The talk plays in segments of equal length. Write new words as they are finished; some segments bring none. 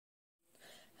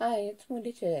Hi, it's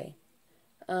Moody today.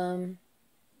 How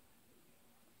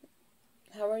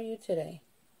are you today?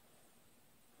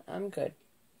 I'm good.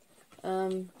 What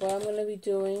I'm going to be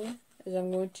doing is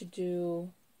I'm going to do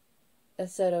a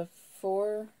set of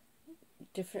 4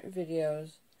 different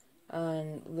videos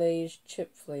on Lay's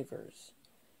chip flavors.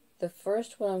 The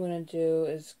first one I'm going to do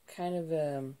is kind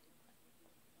of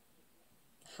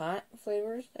hot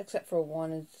flavors, except for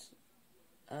one is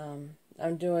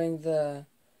I'm doing the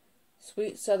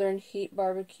Sweet Southern Heat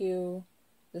Barbecue,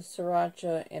 the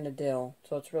Sriracha, and a dill.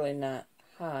 So it's really not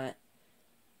hot,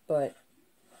 but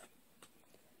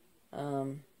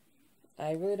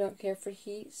I really don't care for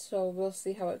heat, so we'll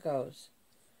see how it goes.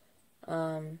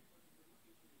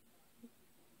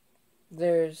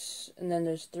 There's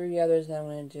 3 others that I'm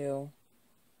going to do.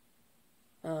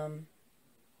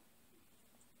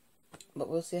 But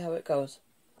we'll see how it goes.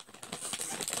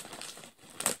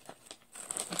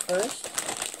 First,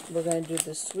 we're going to do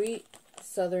the Sweet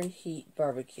Southern Heat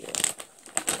Barbecue.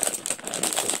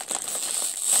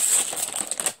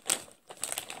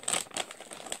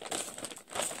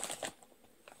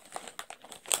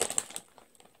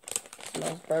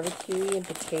 Smells barbecuey and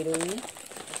potatoey.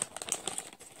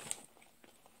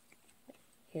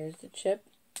 Here's the chip.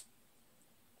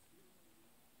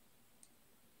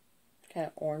 Kind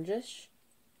of orangish.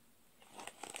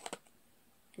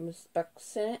 Some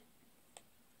specks in it.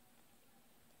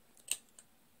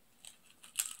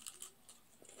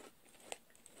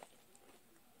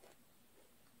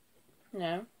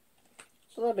 Now,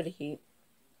 it's a little bit of heat.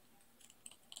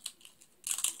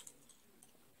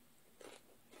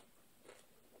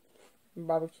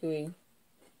 Barbecuey.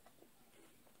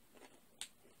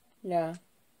 Yeah.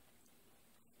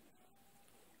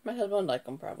 My husband would like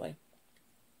them, probably.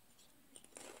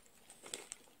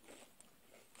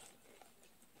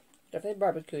 Definitely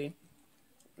barbecuey.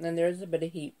 And then there's a bit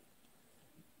of heat.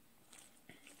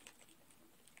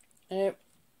 And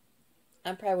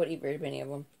I probably would eat very many of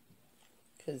them,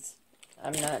 because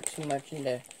I'm not too much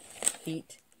into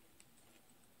heat.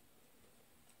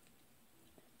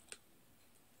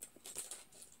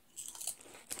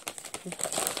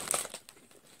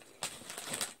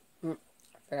 I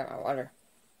forgot my water.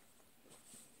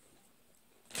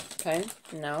 Okay,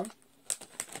 now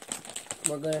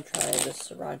we're going to try the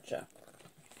Sriracha.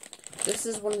 This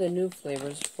is one of the new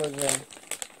flavors for the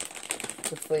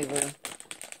flavor.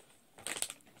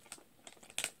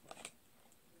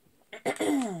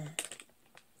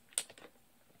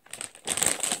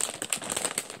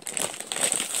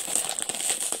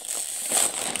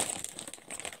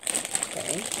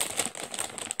 Okay,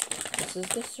 this is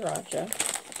the Sriracha.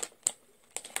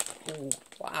 Ooh,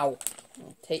 wow,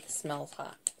 it smells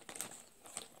hot.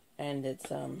 And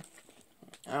it's, I don't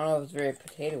know if it's very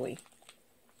potatoey.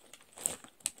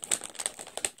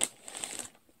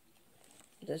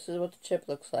 This is what the chip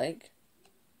looks like.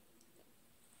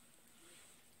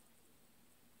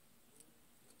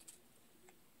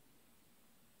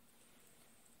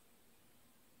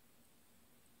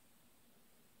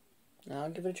 Now I'll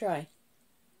give it a try.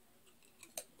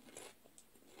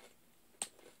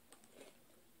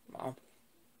 Wow.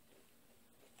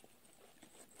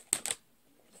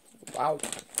 Wow.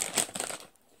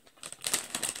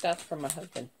 That's from my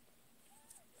husband.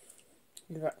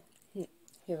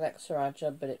 He likes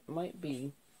Sriracha, but it might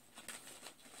be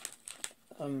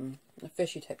a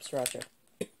fishy type Sriracha.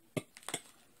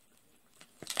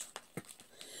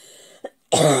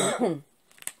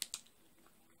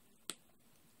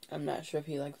 I'm not sure if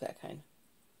he likes that kind.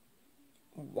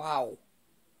 Wow.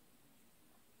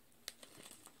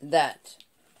 That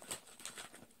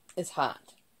is hot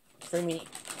for me.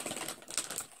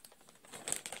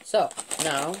 So,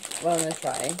 now, what I'm going to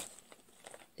try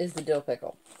is the dill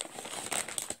pickle.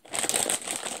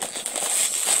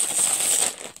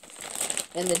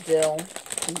 And the dill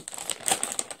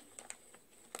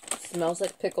smells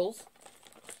like pickles.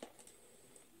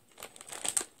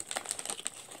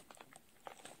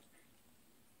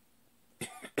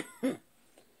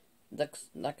 Looks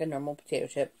like a normal potato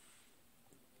chip.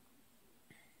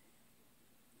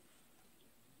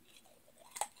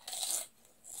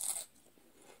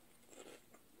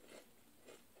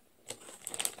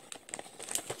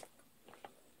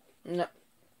 No.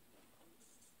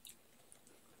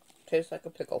 Tastes like a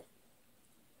pickle.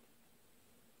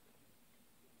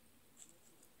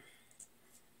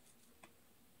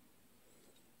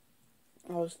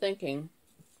 I was thinking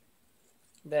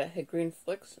that it had green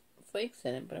flakes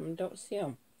in it, but I don't see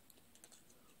them.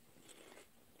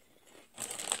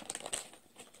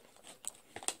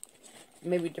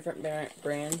 Maybe different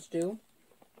brands do,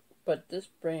 but this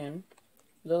brand,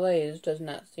 the Lay's, does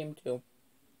not seem to.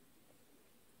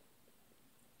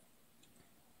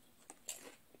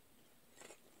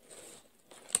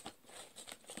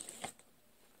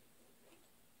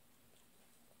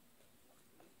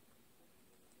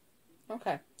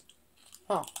 Okay.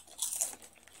 Oh.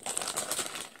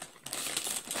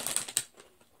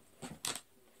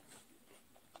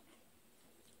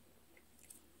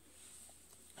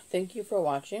 Thank you for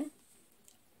watching.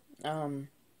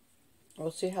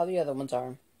 We'll see how the other ones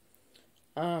are.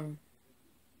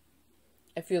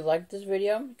 If you liked this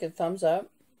video, you can thumbs up.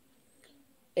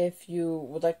 If you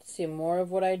would like to see more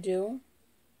of what I do,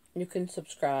 you can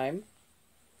subscribe.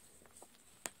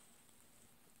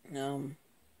 You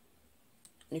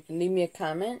can leave me a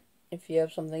comment if you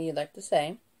have something you'd like to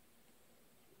say.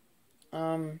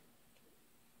 And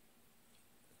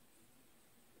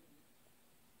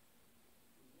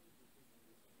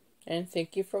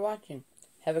thank you for watching.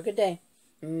 Have a good day.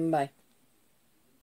 Bye.